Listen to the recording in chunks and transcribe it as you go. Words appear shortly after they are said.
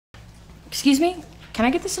Excuse me? Can I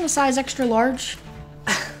get this in a size extra large?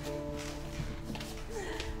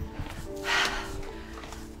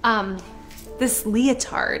 This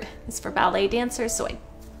leotard is for ballet dancers, so I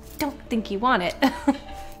don't think you want it.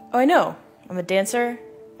 Oh, I know. I'm a dancer.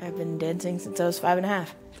 I've been dancing since I was 5.5.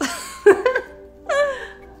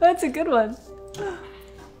 That's a good one.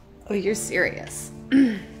 Oh, you're serious.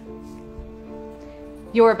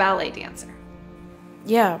 You're a ballet dancer.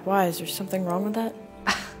 Yeah, why? Is there something wrong with that?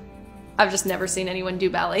 I've just never seen anyone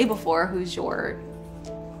do ballet before who's your...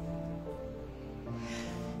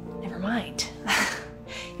 Never mind.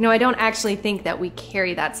 You know, I don't actually think that we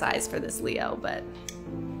carry that size for this Leo, but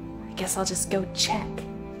I guess I'll just go check.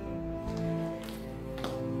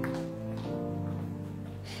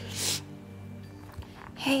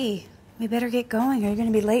 Hey, we better get going or you're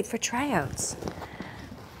gonna be late for tryouts.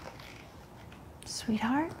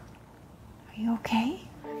 Sweetheart, are you okay?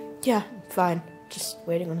 Yeah, fine. Just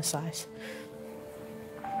waiting on a size.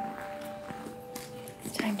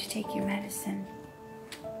 It's time to take your medicine.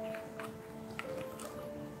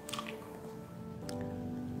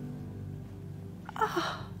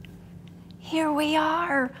 Oh, here we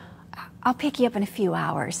are. I'll pick you up in a few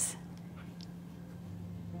hours.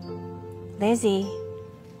 Lizzie,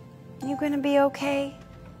 you gonna be okay?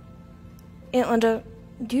 Aunt Linda,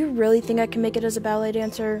 do you really think I can make it as a ballet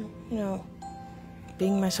dancer? You know,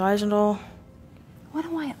 being my size and all? What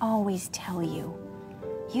do I always tell you?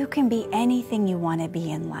 You can be anything you want to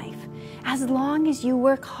be in life, as long as you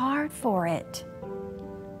work hard for it.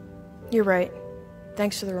 You're right.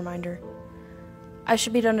 Thanks for the reminder. I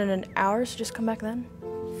should be done in an hour, so just come back then.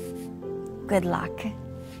 Good luck.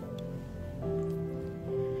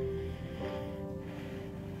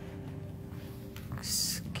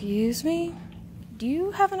 Excuse me? Do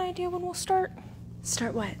you have an idea when we'll start?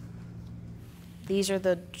 Start what? These are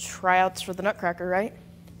the tryouts for the Nutcracker, right?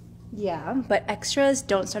 Yeah, but extras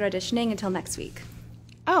don't start auditioning until next week.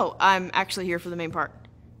 Oh, I'm actually here for the main part.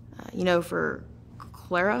 You know, for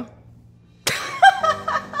Clara?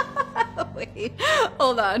 Wait,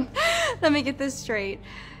 hold on. Let me get this straight.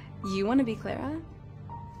 You want to be Clara?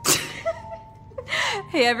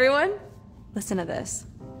 Hey, everyone. Listen to this.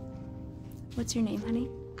 What's your name, honey?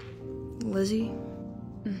 Lizzie?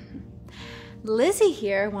 Mm-hmm. Lizzie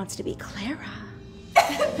here wants to be Clara.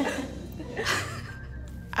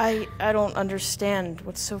 I don't understand.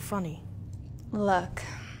 What's so funny? Look,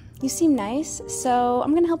 you seem nice, so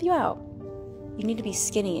I'm gonna help you out. You need to be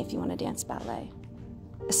skinny if you want to dance ballet,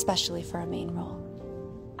 especially for a main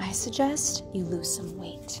role. I suggest you lose some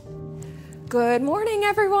weight. Good morning,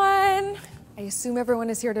 everyone. I assume everyone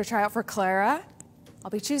is here to try out for Clara.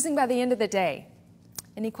 I'll be choosing by the end of the day.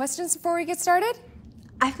 Any questions before we get started?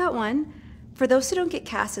 I've got one. For those who don't get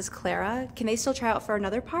cast as Clara, can they still try out for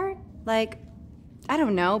another part? Like, I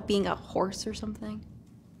don't know, being a horse or something?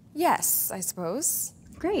 Yes, I suppose.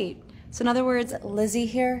 Great. So in other words, Lizzie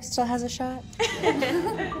here still has a shot?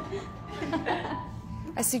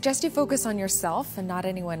 I suggest you focus on yourself and not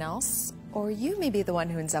anyone else, or you may be the one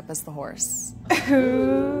who ends up as the horse.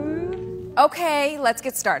 Okay, let's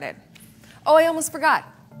get started. Oh, I almost forgot.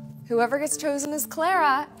 Whoever gets chosen as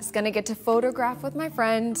Clara is gonna get to photograph with my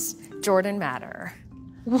friend, Jordan Matter.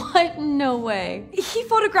 What? No way. He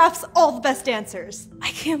photographs all the best dancers.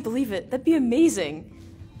 I can't believe it. That'd be amazing.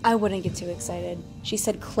 I wouldn't get too excited. She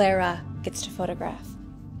said Clara gets to photograph,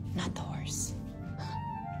 not the horse.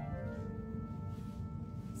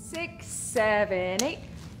 6, 7, 8.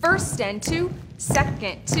 First and 2,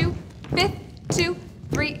 second 2, fifth 2,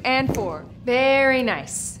 3 and 4. Very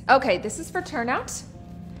nice. Okay, this is for turnout.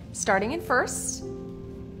 Starting in first,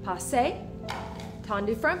 passe,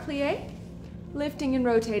 tendu front plie, lifting and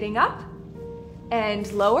rotating up,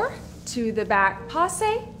 and lower to the back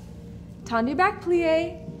passe, tendu back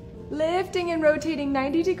plie, lifting and rotating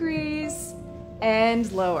 90 degrees,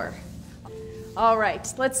 and lower. All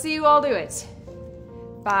right, let's see you all do it.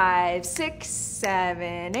 5, 6,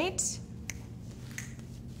 7, 8.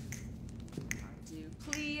 Do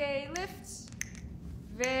plie, lift.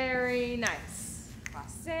 Very nice.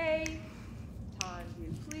 Passe,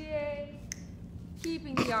 tendu plie.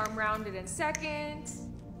 Keeping the arm rounded in second.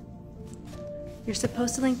 You're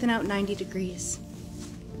supposed to lengthen out 90 degrees,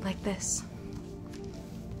 like this.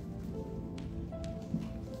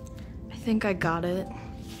 I think I got it.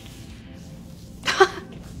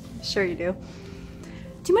 Sure you do.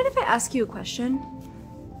 Do you mind if I ask you a question?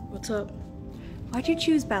 What's up? Why'd you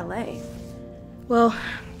choose ballet? Well,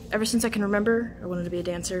 ever since I can remember, I wanted to be a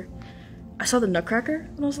dancer. I saw the Nutcracker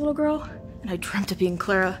when I was a little girl, and I dreamt of being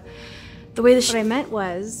Clara. The way What I meant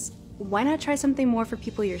was, why not try something more for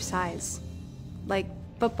people your size? Like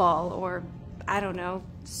football or, I don't know,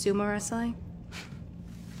 Sumo wrestling?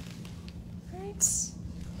 Right.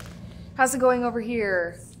 How's it going over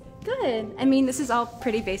here? Good. I mean, this is all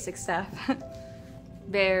pretty basic stuff.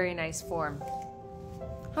 Very nice form.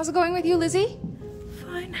 How's it going with you, Lizzie?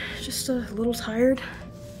 Fine, just a little tired.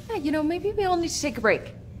 Yeah, you know, maybe we all need to take a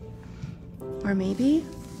break. Or maybe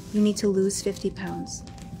you need to lose 50 pounds.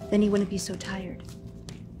 Then you wouldn't be so tired.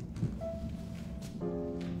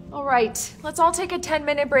 All right, let's all take a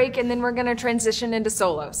 10-minute break and then we're gonna transition into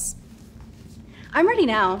solos. I'm ready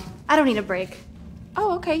now. I don't need a break.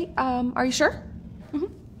 Oh, okay. Are you sure? Mm-hmm.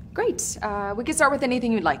 Great. We can start with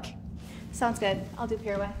anything you'd like. Sounds good. I'll do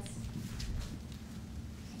pirouettes.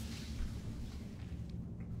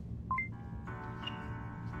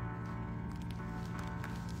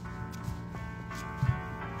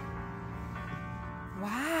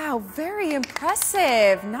 Wow, very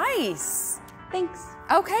impressive. Nice. Thanks.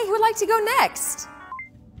 Okay, who would like to go next?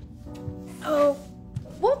 Oh,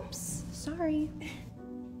 whoops. Sorry.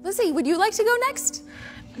 Lizzie, would you like to go next?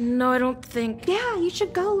 No, I don't think. Yeah, you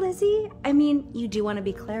should go, Lizzie. I mean, you do want to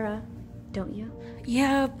be Clara, don't you?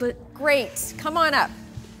 Yeah, but Great. Come on up.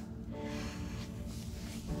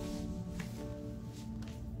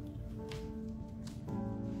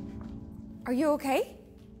 Are you okay?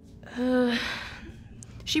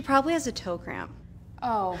 She probably has a toe cramp.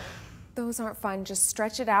 Oh, those aren't fun. Just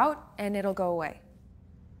stretch it out and it'll go away.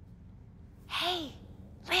 Hey,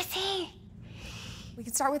 Lizzie, We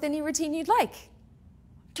can start with any routine you'd like.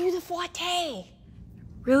 do the forte.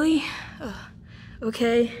 really?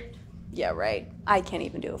 Okay. Yeah, right. I can't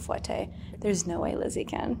even do a fouette. There's no way Lizzie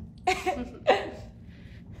can.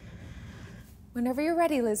 Whenever you're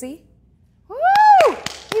ready, Lizzie. Woo!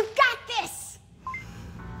 You got this!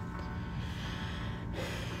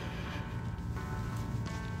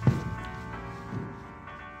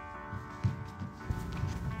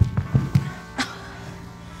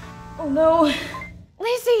 Oh no.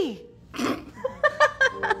 Lizzie!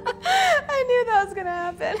 I knew that was gonna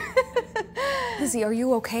happen. Lizzie, are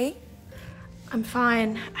you okay? I'm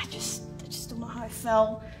fine. I just don't know how I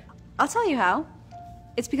fell. I'll tell you how.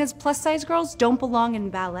 It's because plus-size girls don't belong in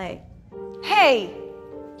ballet. Hey,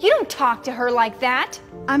 you don't talk to her like that.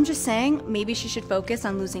 I'm just saying, maybe she should focus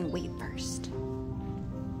on losing weight first.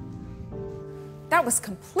 That was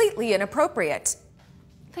completely inappropriate.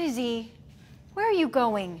 Lizzie, where are you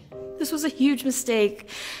going? This was a huge mistake.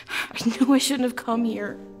 I knew I shouldn't have come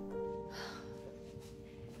here.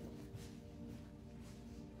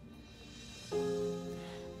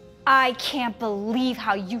 I can't believe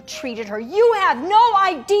how you treated her. You have no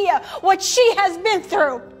idea what she has been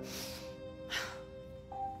through.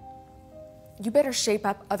 You better shape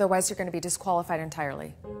up, otherwise you're going to be disqualified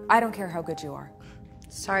entirely. I don't care how good you are.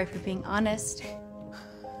 Sorry for being honest.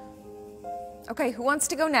 Okay, who wants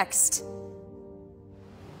to go next?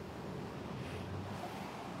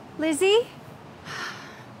 Lizzie?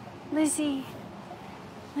 Lizzie,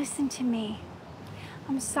 listen to me.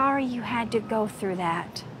 I'm sorry you had to go through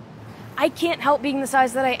that. I can't help being the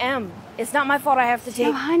size that I am. It's not my fault I have to No,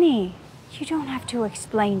 take. honey, you don't have to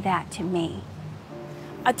explain that to me.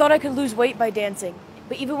 I thought I could lose weight by dancing.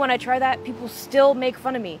 But even when I try that, people still make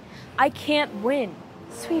fun of me. I can't win.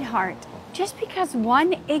 Sweetheart, just because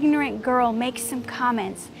one ignorant girl makes some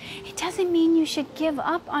comments, it doesn't mean you should give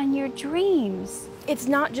up on your dreams. It's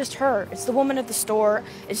not just her. It's the woman at the store.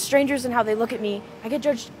 It's strangers and how they look at me. I get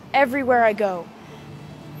judged everywhere I go.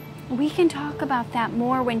 We can talk about that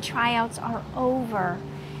more when tryouts are over.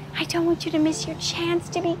 I don't want you to miss your chance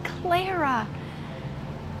to be Clara.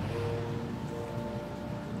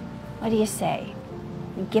 What do you say?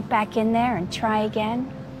 You get back in there and try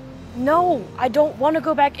again? No, I don't want to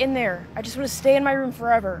go back in there. I just want to stay in my room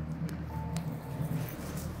forever.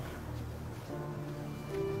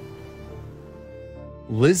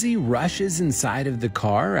 Lizzie rushes inside of the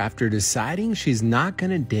car after deciding she's not going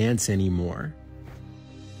to dance anymore.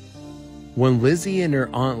 When Lizzie and her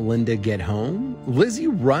Aunt Linda get home, Lizzie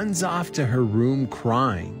runs off to her room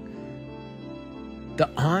crying. The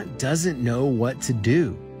aunt doesn't know what to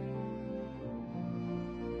do.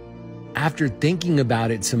 After thinking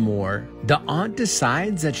about it some more, the aunt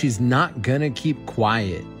decides that she's not gonna keep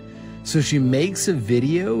quiet. So she makes a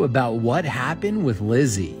video about what happened with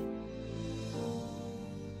Lizzie.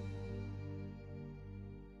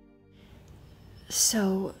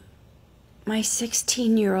 So, my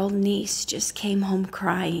 16-year-old niece just came home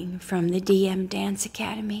crying from the DM Dance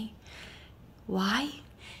Academy. Why?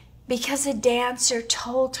 Because a dancer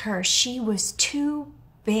told her she was too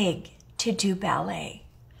big to do ballet.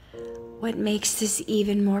 What makes this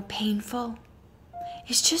even more painful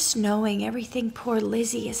is just knowing everything poor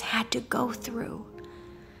Lizzie has had to go through.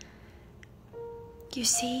 You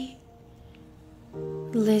see,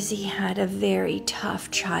 Lizzie had a very tough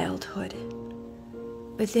childhood.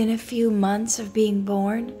 Within a few months of being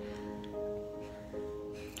born,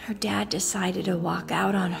 her dad decided to walk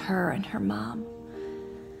out on her and her mom.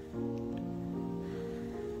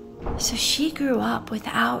 So she grew up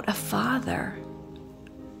without a father.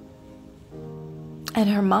 And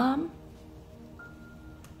her mom,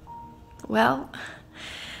 well,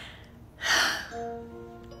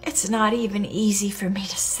 it's not even easy for me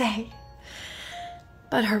to say,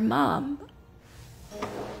 but her mom,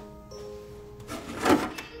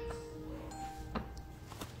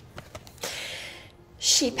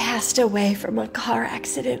 she passed away from a car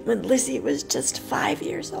accident when Lizzie was just 5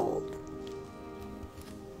 years old.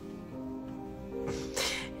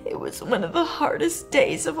 It was one of the hardest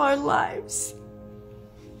days of our lives.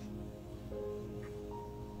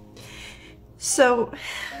 So,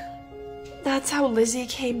 that's how Lizzie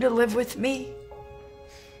came to live with me.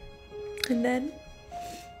 And then,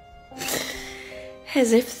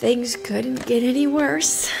 as if things couldn't get any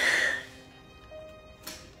worse,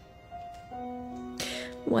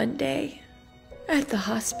 one day at the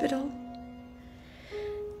hospital,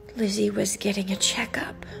 Lizzie was getting a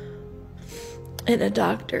checkup. And a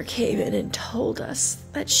doctor came in and told us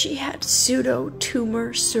that she had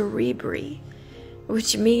pseudotumor cerebri,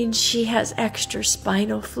 which means she has extra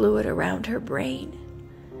spinal fluid around her brain.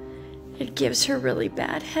 It gives her really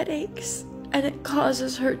bad headaches, and it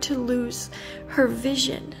causes her to lose her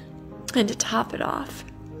vision. And to top it off,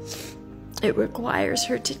 it requires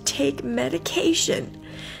her to take medication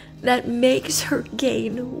that makes her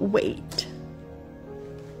gain weight.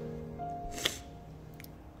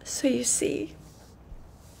 So you see,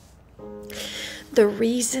 the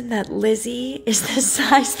reason that Lizzie is the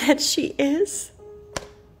size that she is,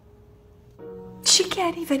 she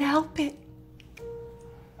can't even help it.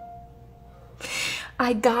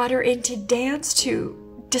 I got her into dance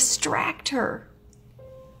to distract her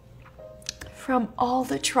from all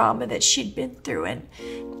the trauma that she'd been through and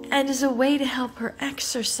as a way to help her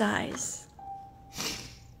exercise.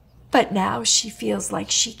 But now she feels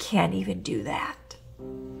like she can't even do that.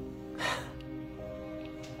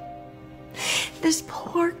 This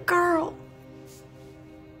poor girl.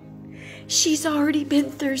 She's already been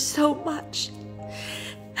through so much.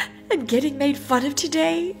 And getting made fun of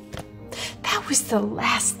today, that was the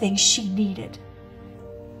last thing she needed.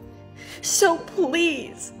 So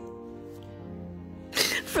please,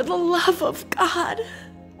 for the love of God,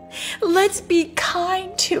 let's be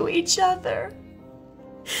kind to each other.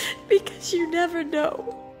 Because you never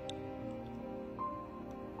know.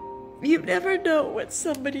 You never know what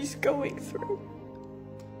somebody's going through.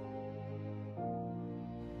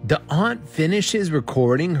 The aunt finishes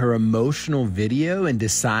recording her emotional video and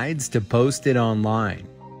decides to post it online.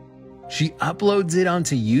 She uploads it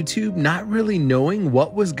onto YouTube, not really knowing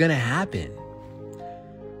what was gonna happen.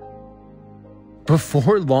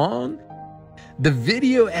 Before long, the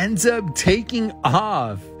video ends up taking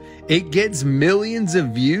off. It gets millions of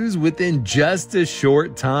views within just a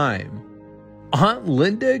short time. Aunt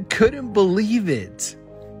Linda couldn't believe it.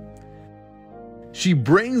 She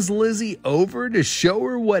brings Lizzie over to show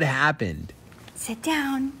her what happened. Sit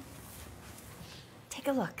down. Take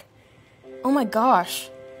a look. Oh my gosh,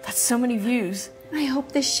 that's so many views. I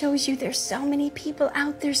hope this shows you there's so many people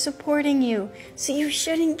out there supporting you, so you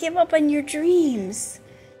shouldn't give up on your dreams.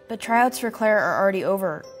 The tryouts for Claire are already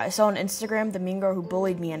over. I saw on Instagram the mean girl who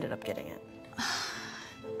bullied me ended up getting it.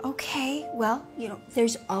 Okay, well,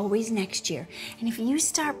 there's always next year. And if you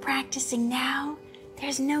start practicing now,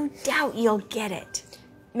 there's no doubt you'll get it.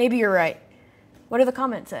 Maybe you're right. What are the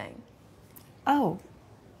comments saying? Oh,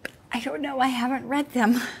 I don't know. I haven't read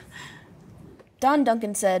them. Don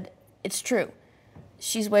Duncan said, "It's true.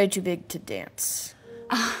 She's way too big to dance."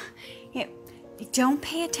 Don't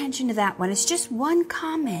pay attention to that one. It's just one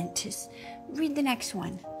comment. Just read the next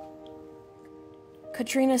one.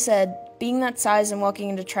 Katrina said, "Being that size and walking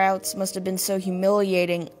into tryouts must have been so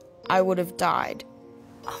humiliating, I would have died."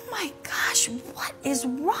 Oh my gosh, what is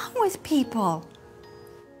wrong with people?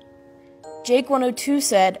 Jake102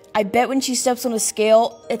 said, "I bet when she steps on a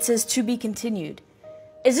scale, it says to be continued."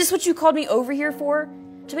 Is this what you called me over here for?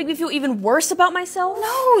 To make me feel even worse about myself?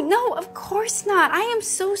 No, of course not. I am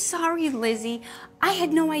so sorry, Lizzie. I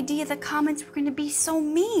had no idea the comments were going to be so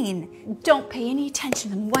mean. Don't pay any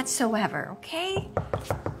attention to them whatsoever, okay?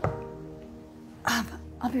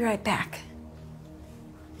 I'll be right back.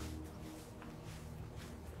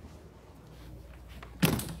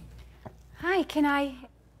 Hi, can I...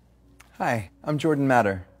 Hi, I'm Jordan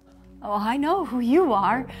Matter. Oh, I know who you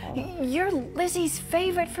are. You're Lizzie's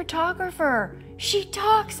favorite photographer. She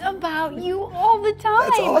talks about you all the time.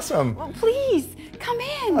 That's awesome. Well, please, come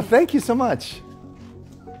in. Oh, thank you so much.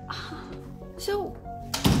 So,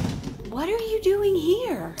 what are you doing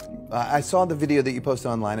here? I saw the video that you posted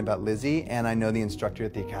online about Lizzie, and I know the instructor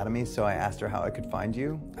at the academy, so I asked her how I could find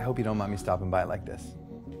you. I hope you don't mind me stopping by like this.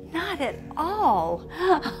 Not at all.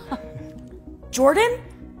 Jordan?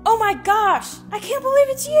 Oh my gosh! I can't believe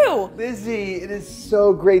it's you! Lizzie, it is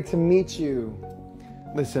so great to meet you.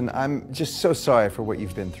 Listen, I'm just so sorry for what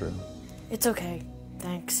you've been through. It's okay.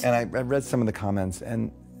 Thanks. And I read some of the comments,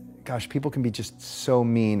 and gosh, people can be just so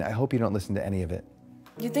mean. I hope you don't listen to any of it.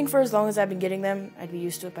 You'd think for as long as I've been getting them, I'd be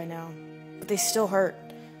used to it by now. But they still hurt.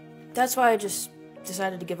 That's why I just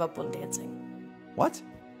decided to give up on dancing. What?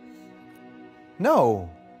 No,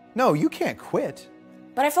 you can't quit.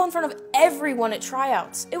 But I fell in front of everyone at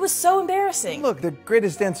tryouts. It was so embarrassing. Look, the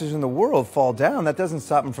greatest dancers in the world fall down. That doesn't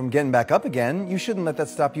stop them from getting back up again. You shouldn't let that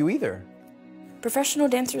stop you either. Professional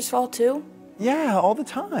dancers fall too? Yeah, all the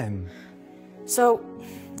time. So,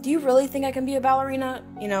 do you really think I can be a ballerina?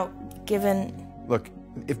 You know, given... Look,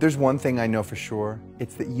 if there's one thing I know for sure,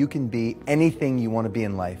 it's that you can be anything you want to be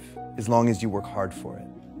in life, as long as you work hard for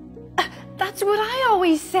it. That's what I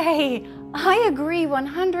always say. I agree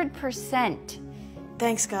 100%.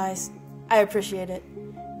 Thanks, guys. I appreciate it.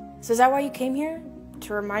 So is that why you came here?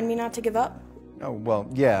 To remind me not to give up? Oh, well,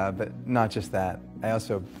 yeah, but not just that. I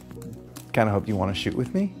also kind of hope you want to shoot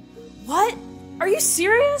with me. What? Are you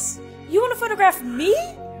serious? You want to photograph me?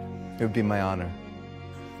 It would be my honor.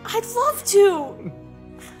 I'd love to.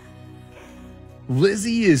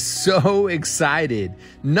 Lizzie is so excited,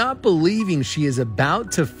 not believing she is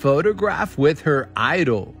about to photograph with her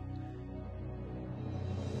idol.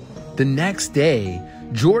 The next day,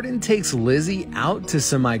 Jordan takes Lizzie out to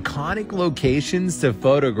some iconic locations to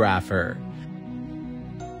photograph her.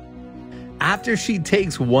 After she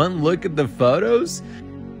takes one look at the photos,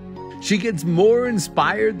 she gets more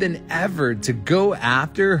inspired than ever to go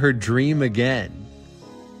after her dream again.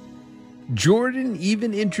 Jordan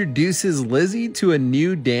even introduces Lizzie to a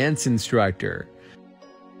new dance instructor.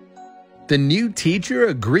 The new teacher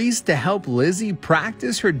agrees to help Lizzie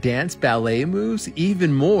practice her dance ballet moves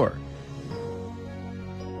even more.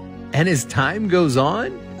 And as time goes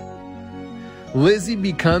on, Lizzie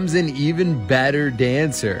becomes an even better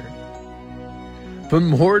dancer. But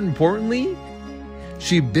more importantly,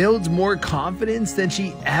 she builds more confidence than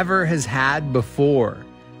she ever has had before.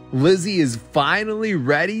 Lizzie is finally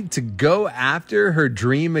ready to go after her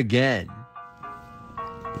dream again.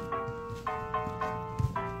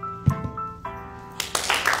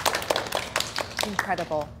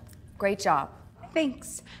 Incredible. Great job.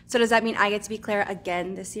 Thanks. So does that mean I get to be Clara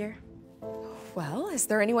again this year? Well, is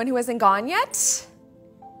there anyone who hasn't gone yet?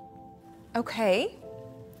 Okay.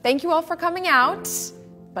 Thank you all for coming out.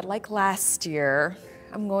 But like last year,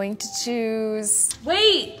 I'm going to choose...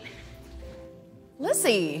 Wait!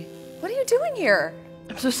 Lizzie, what are you doing here?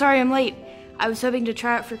 I'm so sorry I'm late. I was hoping to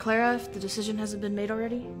try out for Clara if the decision hasn't been made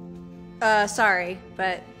already. Sorry,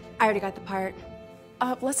 but I already got the part.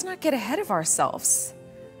 Let's not get ahead of ourselves.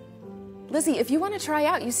 Lizzie, if you want to try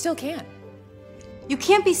out, you still can. You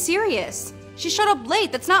can't be serious. She showed up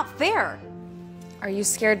late. That's not fair. Are you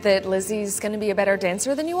scared that Lizzie's going to be a better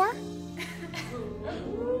dancer than you are?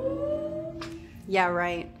 Yeah,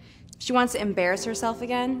 right. If she wants to embarrass herself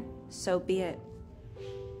again, so be it.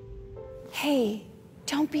 Hey,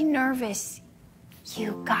 don't be nervous.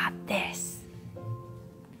 You got this.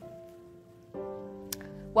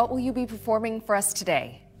 What will you be performing for us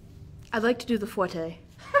today? I'd like to do the forte.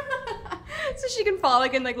 So she can fall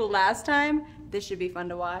again like last time? This should be fun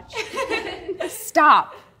to watch.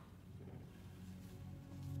 Stop!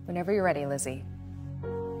 Whenever you're ready, Lizzie.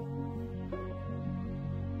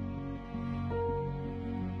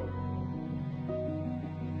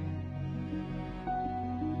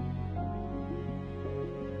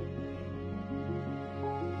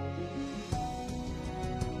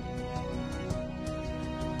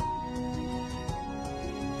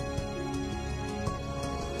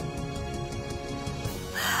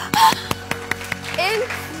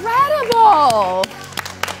 Incredible!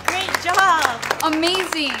 Great job!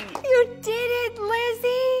 Amazing! You did it,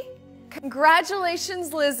 Lizzie!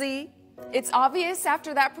 Congratulations, Lizzie. It's obvious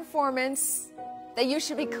after that performance that you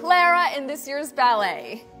should be Clara in this year's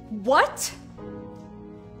ballet. What?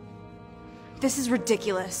 This is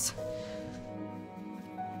ridiculous.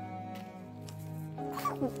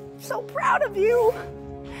 So proud of you.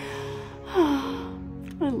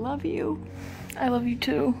 I love you. I love you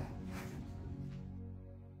too.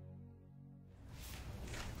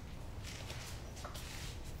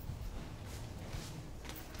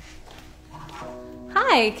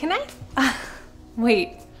 Hi, can I?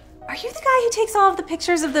 Wait, are you the guy who takes all of the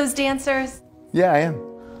pictures of those dancers? Yeah, I am.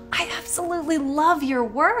 I absolutely love your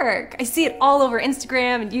work. I see it all over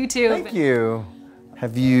Instagram and YouTube. Thank you.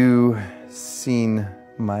 Have you seen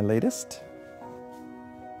my latest?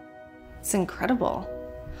 It's incredible.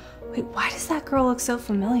 Wait, why does that girl look so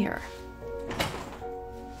familiar?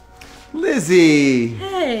 Lizzie!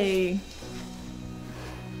 Hey.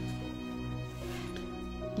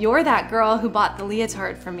 You're that girl who bought the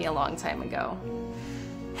leotard from me a long time ago.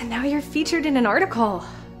 And now you're featured in an article.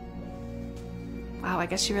 Wow, I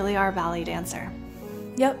guess you really are a ballet dancer.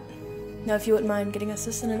 Yep. Now if you wouldn't mind getting us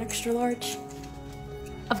this in an extra large.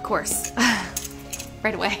 Of course.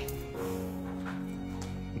 Right away.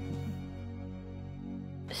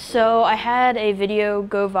 So I had a video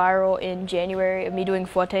go viral in January of me doing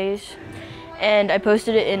fouettes, and I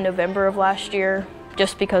posted it in November of last year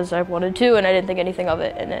just because I wanted to and I didn't think anything of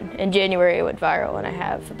it. And then in January it went viral and I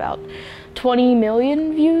have about 20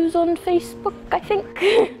 million views on Facebook, I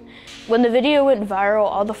think. When the video went viral,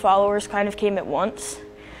 all the followers kind of came at once.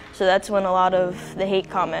 So that's when a lot of the hate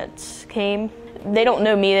comments came. They don't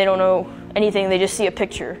know me, they don't know anything, they just see a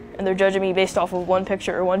picture and they're judging me based off of one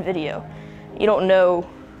picture or one video. You don't know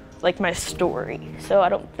like my story, so I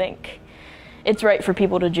don't think it's right for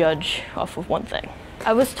people to judge off of one thing.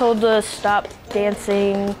 I was told to stop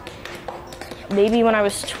dancing maybe when I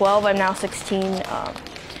was 12, I'm now 16.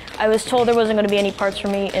 I was told there wasn't going to be any parts for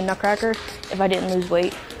me in Nutcracker if I didn't lose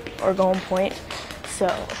weight or go on point, so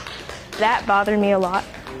that bothered me a lot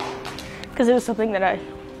because it was something that I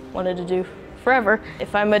wanted to do forever.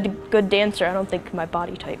 If I'm a good dancer, I don't think my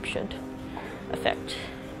body type should affect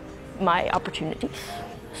my opportunities.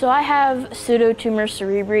 So I have pseudotumor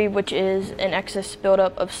cerebri, which is an excess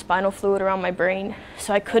buildup of spinal fluid around my brain.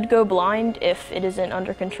 So I could go blind if it isn't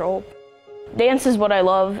under control. Dance is what I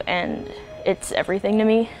love and it's everything to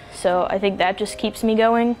me. So I think that just keeps me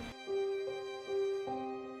going.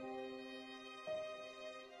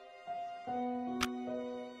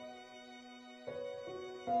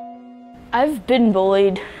 I've been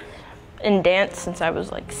bullied in dance since I was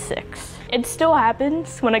like 6. It still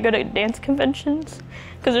happens when I go to dance conventions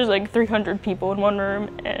because there's like 300 people in one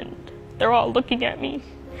room and they're all looking at me.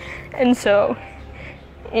 And so,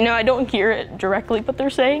 you know, I don't hear it directly what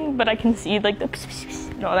they're saying, but I can see like the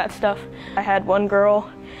and all that stuff. I had one girl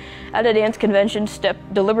at a dance convention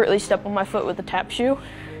deliberately step on my foot with a tap shoe.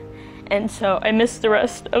 And so I missed the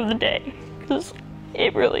rest of the day because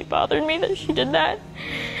it really bothered me that she did that.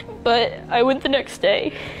 But I went the next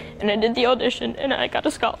day and I did the audition and I got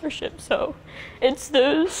a scholarship. So it's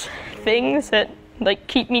those things that like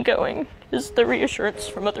keep me going, is the reassurance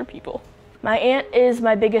from other people. My aunt is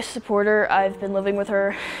my biggest supporter. I've been living with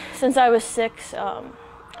her since I was 6.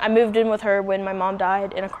 I moved in with her when my mom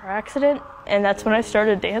died in a car accident, and that's when I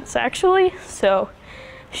started dance actually. So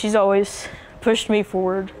she's always pushed me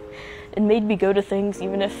forward and made me go to things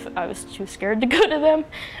even if I was too scared to go to them,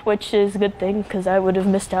 which is a good thing because I would have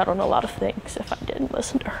missed out on a lot of things if I didn't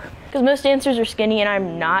listen to her. Because most dancers are skinny and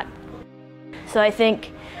I'm not. So I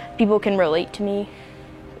think people can relate to me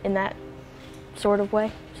in that sort of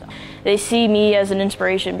way. So they see me as an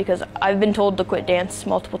inspiration because I've been told to quit dance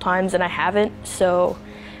multiple times and I haven't. So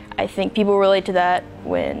I think people relate to that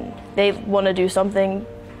when they want to do something.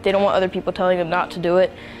 They don't want other people telling them not to do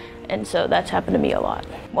it. And so that's happened to me a lot.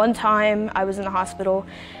 One time I was in the hospital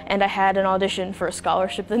and I had an audition for a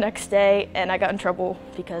scholarship the next day and I got in trouble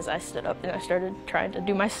because I stood up and I started trying to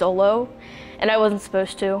do my solo and I wasn't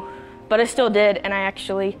supposed to, but I still did and I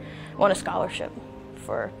actually won a scholarship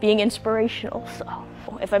for being inspirational. So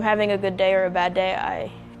if I'm having a good day or a bad day, I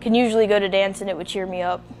can usually go to dance and it would cheer me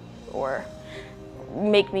up or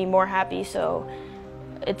make me more happy. So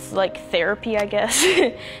it's like therapy, I guess.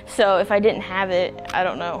 So if I didn't have it, I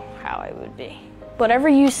don't know how I would be. Whatever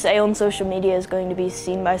you say on social media is going to be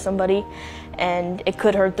seen by somebody and it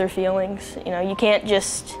could hurt their feelings. You know, you can't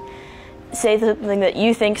just say something that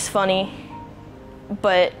you think's funny,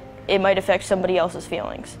 but it might affect somebody else's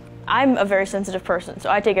feelings. I'm a very sensitive person,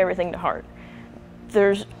 so I take everything to heart.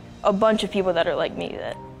 There's a bunch of people that are like me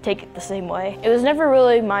that take it the same way. It was never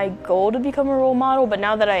really my goal to become a role model, but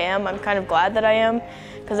now that I am, I'm kind of glad that I am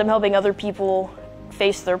because I'm helping other people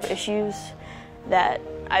face their issues that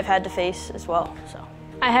I've had to face as well. So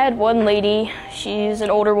I had one lady, she's an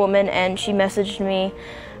older woman, and she messaged me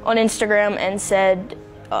on Instagram and said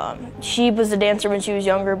she was a dancer when she was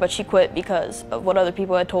younger, but she quit because of what other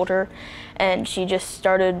people had told her, and she just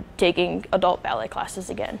started taking adult ballet classes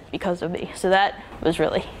again because of me. So that was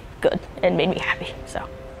really good and made me happy. So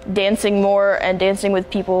dancing more and dancing with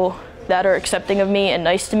people that are accepting of me and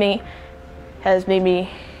nice to me has made me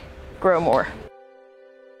grow more.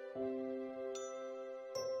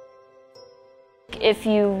 if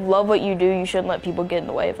you love what you do, you shouldn't let people get in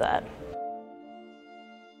the way of that.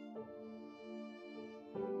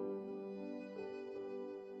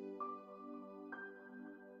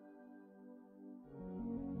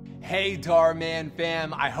 Hey Dar Man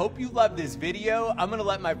fam, I hope you love this video. I'm gonna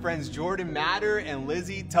let my friends Jordan Matter and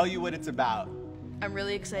Lizzie tell you what it's about. I'm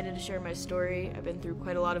really excited to share my story. I've been through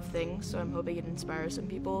quite a lot of things, so I'm hoping it inspires some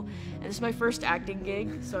people. And this is my first acting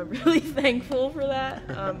gig, so I'm really thankful for that.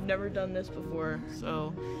 Never done this before,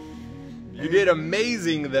 so. You did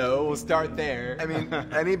amazing though, we'll start there. I mean,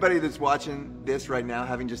 anybody that's watching this right now,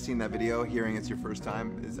 having just seen that video, hearing it's your first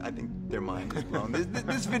time, I think their mind is blown.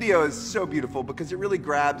 This video is so beautiful because it really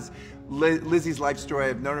grabs Lizzie's life story.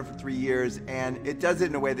 I've known her for 3 years, and it does it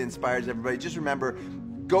in a way that inspires everybody. Just remember,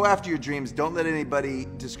 go after your dreams. Don't let anybody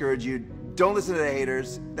discourage you. Don't listen to the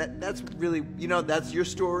haters. That's really, you know, that's your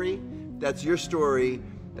story. That's your story.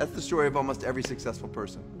 That's the story of almost every successful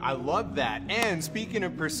person. I love that. And speaking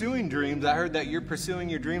of pursuing dreams, I heard that you're pursuing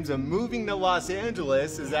your dreams of moving to Los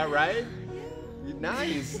Angeles. Is that right?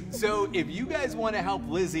 Nice. So if you guys want to help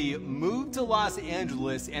Lizzie move to Los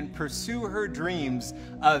Angeles and pursue her dreams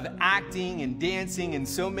of acting and dancing and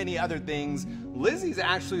so many other things, Lizzie's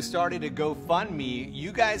actually started a GoFundMe.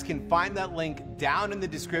 You guys can find that link down in the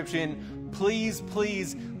description. Please,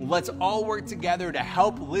 please, let's all work together to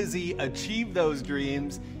help Lizzie achieve those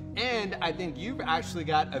dreams. And I think you've actually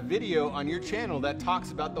got a video on your channel that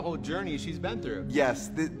talks about the whole journey she's been through.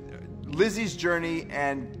 Yes, Lizzie's journey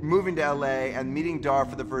and moving to LA and meeting Dar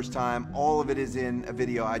for the first time, all of it is in a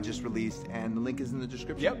video I just released, and the link is in the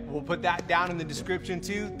description. Yep, we'll put that down in the description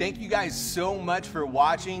too. Thank you guys so much for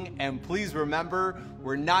watching, and please remember,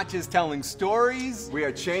 we're not just telling stories, we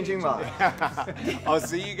are changing lives. I'll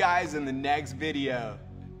see you guys in the next video.